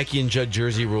 the Mackey and Judd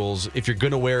jersey rules. If you're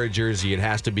going to wear a jersey, it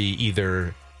has to be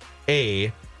either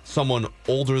A, someone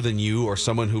older than you or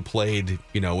someone who played,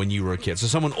 when you were a kid. So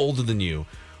someone older than you.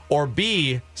 Or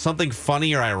B, something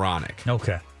funny or ironic.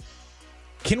 Okay.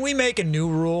 Can we make a new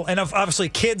rule? And obviously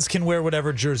kids can wear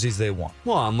whatever jerseys they want.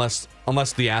 Well,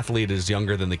 unless the athlete is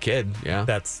younger than the kid. Yeah.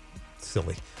 That's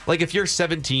silly. Like if you're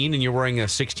 17 and you're wearing a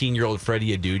 16-year-old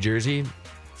Freddie Adu jersey,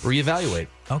 reevaluate.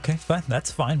 Okay, fine.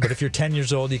 That's fine. But if you're 10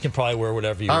 years old, you can probably wear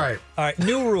whatever you want. All right,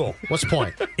 new rule. What's the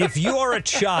point? If you are a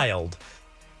child,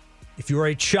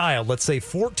 let's say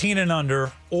 14 and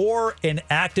under, or an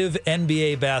active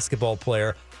NBA basketball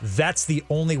player, that's the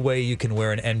only way you can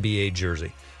wear an NBA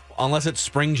jersey. Unless it's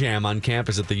Spring Jam on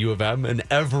campus at the U of M, and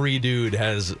every dude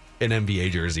has an NBA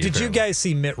jersey. Did you guys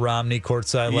see Mitt Romney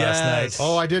courtside last night?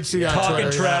 Oh, I did see that. Talking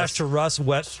trash to Russ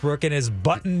Westbrook in his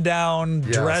button-down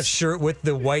dress shirt with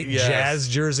the white Jazz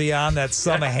jersey on that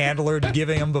some handler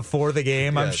giving him before the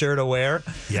game, I'm sure, to wear.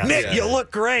 Yes. Mitt, you look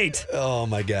great. Oh,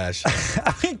 my gosh.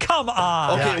 I mean, come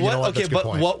on. Okay,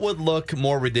 what would look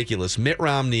more ridiculous? Mitt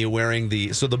Romney wearing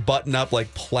the button-up,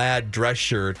 like, plaid dress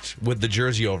shirt with the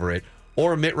jersey over it,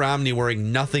 or Mitt Romney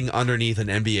wearing nothing underneath an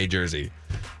NBA jersey?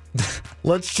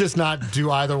 Let's just not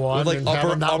do either one. With like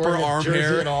upper arm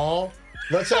hair at all.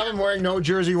 Let's have him wearing no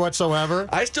jersey whatsoever.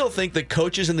 I still think that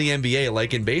coaches in the NBA,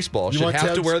 like in baseball, should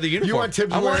have to wear the uniform. You want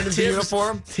Tibbs wearing the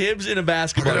uniform? Tibbs in a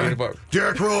basketball uniform.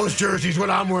 Derrick Rose jersey's what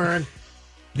I'm wearing.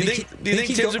 Do you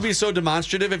think Tibbs would be so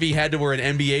demonstrative if he had to wear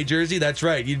an NBA jersey? That's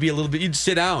right. You'd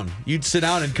sit down. You'd sit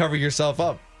down and cover yourself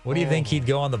up. What do you think he'd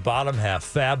go on the bottom half?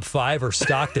 Fab Five or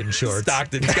Stockton shorts?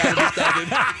 Stockton. It's gotta be Stockton.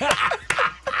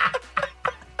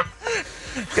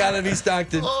 Gotta be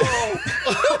Stockton.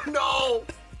 No.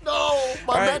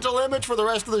 My mental image for the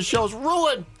rest of the show's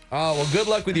ruined. Oh, well, good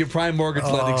luck with your prime mortgage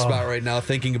lending spot right now,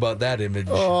 thinking about that image.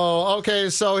 Oh, okay.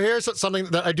 So here's something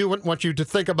that I do want you to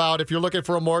think about. If you're looking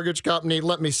for a mortgage company,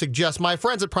 let me suggest my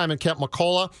friends at Prime and Kent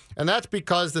McCullough. And that's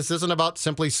because this isn't about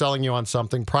simply selling you on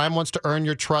something. Prime wants to earn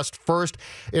your trust first.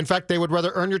 In fact, they would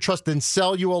rather earn your trust than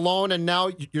sell you a loan. And now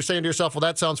you're saying to yourself, well,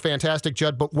 that sounds fantastic,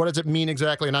 Judd, but what does it mean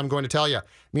exactly? And I'm going to tell you. It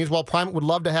means, while Prime would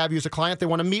love to have you as a client, they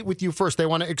want to meet with you first. They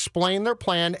want to explain their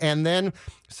plan and then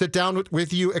sit down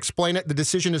with you, explain it. The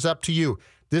decision is up to you.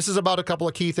 This is about a couple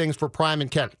of key things for Prime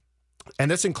and Kent.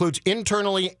 And this includes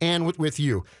internally and with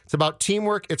you. It's about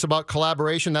teamwork. It's about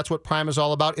collaboration. That's what Prime is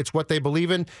all about. It's what they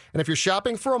believe in. And if you're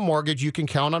shopping for a mortgage, you can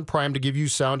count on Prime to give you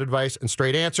sound advice and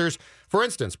straight answers. For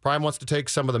instance, Prime wants to take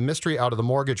some of the mystery out of the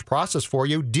mortgage process for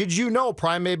you. Did you know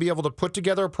Prime may be able to put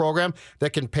together a program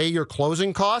that can pay your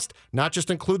closing cost, not just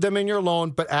include them in your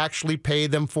loan, but actually pay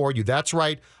them for you? That's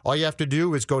right. All you have to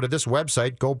do is go to this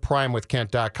website,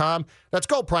 goprimewithkent.com. That's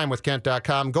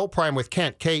goprimewithkent.com. Go Prime with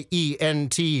Kent,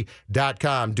 KENT.com.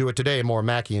 Do it today. More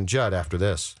Mackey and Judd after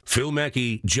this. Phil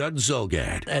Mackey, Judd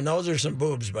Zulgad. And those are some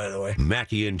boobs, by the way.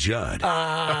 Mackey and Judd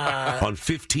on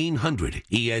 1500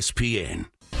 ESPN.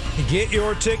 Get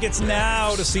your tickets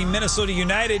now to see Minnesota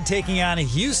United taking on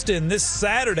Houston this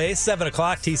Saturday, 7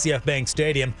 o'clock, TCF Bank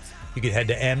Stadium. You can head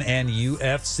to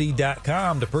MNUFC.com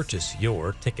to purchase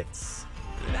your tickets.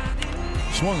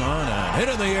 Swung on and hit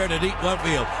in the air to deep left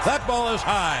field. That ball is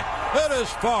high. It is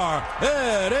far.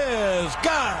 It is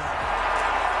gone.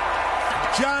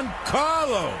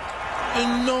 Giancarlo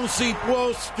non si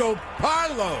può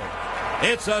stopparlo.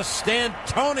 It's a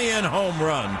Stantonian home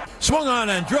run. Swung on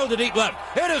and drilled to deep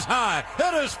left. It is high.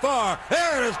 It is far.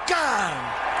 It is gone.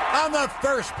 On the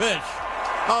first pitch,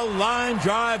 a line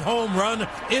drive home run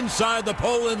inside the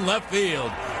pole in left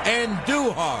field. And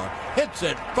Duhar hits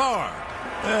it far.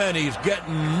 And he's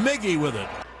getting miggy with it.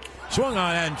 Swung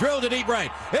on and drilled to deep right.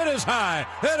 It is high.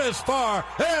 It is far.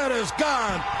 It is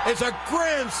gone. It's a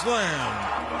grand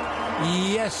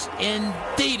slam. Yes,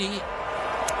 indeedy.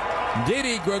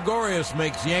 Didi Gregorius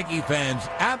makes Yankee fans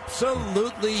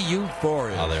absolutely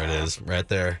euphoric. Oh, there it is, right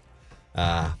there.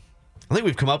 I think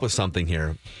we've come up with something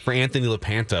here for Anthony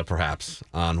LaPanta, perhaps,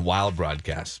 on Wild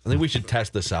broadcasts. I think we should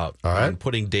test this out. All right. And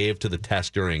putting Dave to the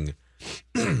test during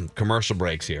commercial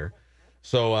breaks here.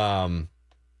 So I'm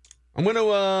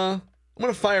gonna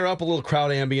fire up a little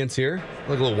crowd ambience here,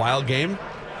 like a little wild game,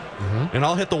 and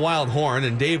I'll hit the wild horn.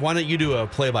 And Dave, why don't you do a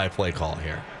play-by-play call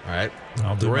here? All right,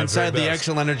 we're inside the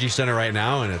Xcel Energy Center right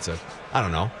now, and it's a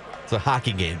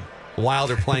hockey game.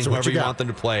 Wild are playing whoever you want them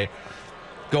to play.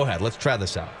 Go ahead, let's try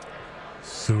this out.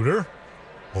 Suter,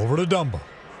 over to Dumba.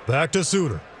 Back to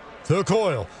Suter. To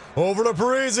Coyle. Over to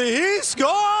Parise. He scores!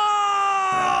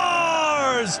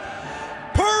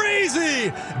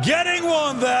 Parise getting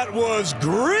one that was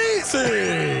greasy.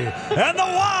 And the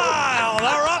Wild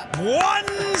are up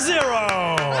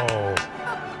 1-0.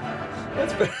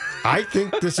 I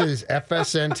think this is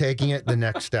FSN taking it the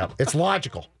next step. It's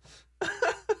logical.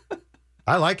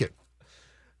 I like it.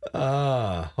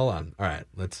 Hold on. All right,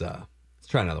 let's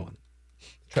try another one.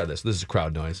 Try this. This is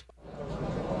crowd noise.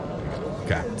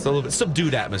 Okay, it's a little bit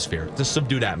subdued atmosphere. It's a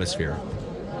subdued atmosphere.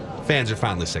 Fans are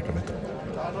finally sick of it.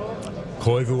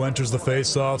 Koivu enters the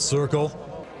face-off circle.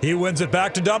 He wins it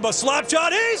back to Dumba. Slap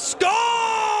shot. He scores!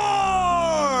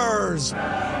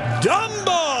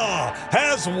 Dumba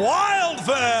has Wild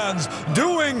fans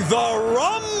doing the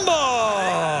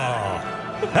rumba.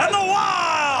 And the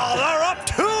Wild are up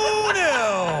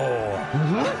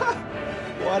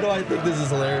 2-0. Why do I think this is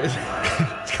hilarious?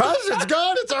 Because it's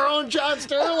good. It's our own John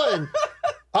Sterling.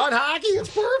 On hockey, it's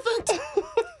perfect.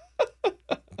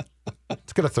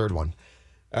 Let's get a third one.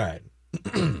 All right.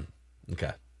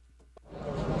 Okay.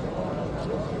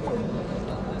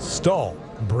 Stahl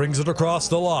brings it across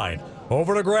the line.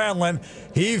 Over to Granlund.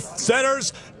 He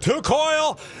centers to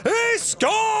Coyle. He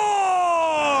scores!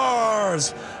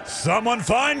 Someone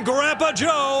find Grandpa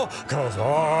Joe, because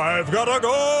I've got a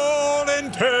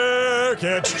golden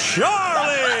ticket.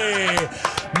 Charlie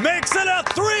makes it a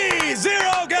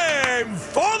 3-0 game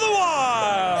for the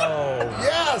Wild.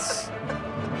 Yes!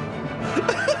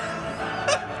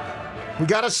 We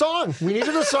got a song. We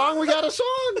needed a song. We got a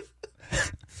song.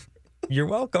 You're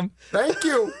welcome. Thank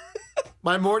you.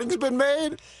 My morning's been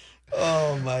made.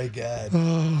 Oh, my God.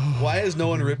 Why is no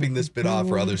one ripping this bit off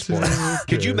for other sports?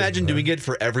 Could you imagine doing it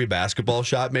for every basketball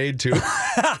shot made, too?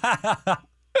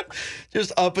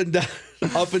 Just up and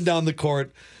down the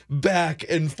court, back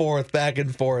and forth.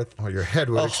 Oh, your head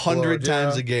would 100 explode,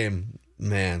 times a game.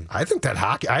 Man. I think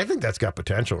that's got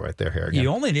potential right there, Harrigan. You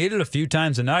only need it a few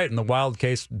times a night. In the Wild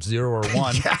case, 0 or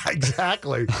 1. Yeah,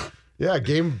 exactly. Yeah,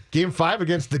 game 5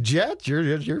 against the Jets,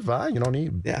 you're fine. You don't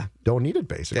need it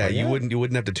basically. Yeah, you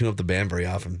wouldn't have to tune up the band very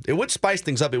often. It would spice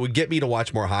things up. It would get me to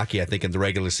watch more hockey, I think, in the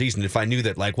regular season if I knew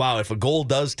that, like, wow, if a goal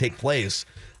does take place,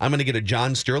 I'm going to get a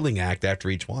John Sterling act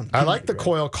after each one. I like the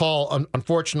Coyle call.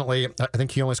 Unfortunately, I think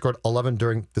he only scored 11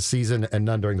 during the season and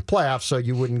none during the playoffs, so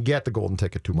you wouldn't get the golden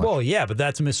ticket too much. Well, yeah, but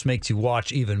that makes you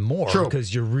watch even more. True.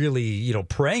 Because you're really,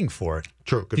 praying for it.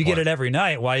 True. Good if you point. get it every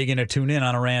night, why are you going to tune in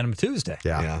on a random Tuesday?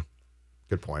 Yeah.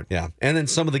 Good point. Yeah. And then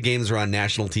some of the games are on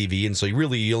national TV, and so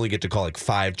you only get to call like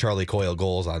 5 Charlie Coyle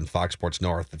goals on Fox Sports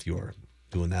North if you were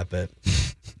doing that bit.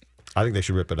 I think they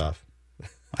should rip it off.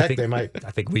 Heck, they might.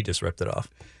 I think we just ripped it off.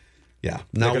 Yeah.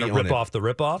 They're going to rip off the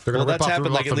rip-off? Well, that's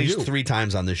happened like at least 3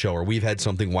 times on this show where we've had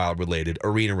something Wild-related,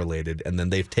 arena-related, and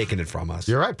then they've taken it from us.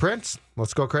 You're right, Prince.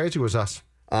 Let's go crazy with us.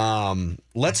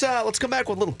 Let's come back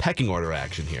with a little pecking order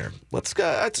action here. It's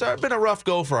been a rough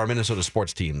go for our Minnesota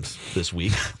sports teams this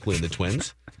week, including the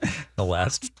Twins. The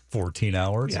last 14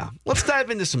 hours. Yeah. Let's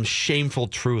dive into some shameful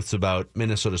truths about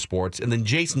Minnesota sports, and then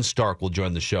Jason Stark will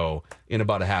join the show in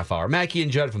about a half hour. Mackey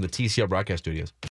and Judd from the TCL Broadcast Studios.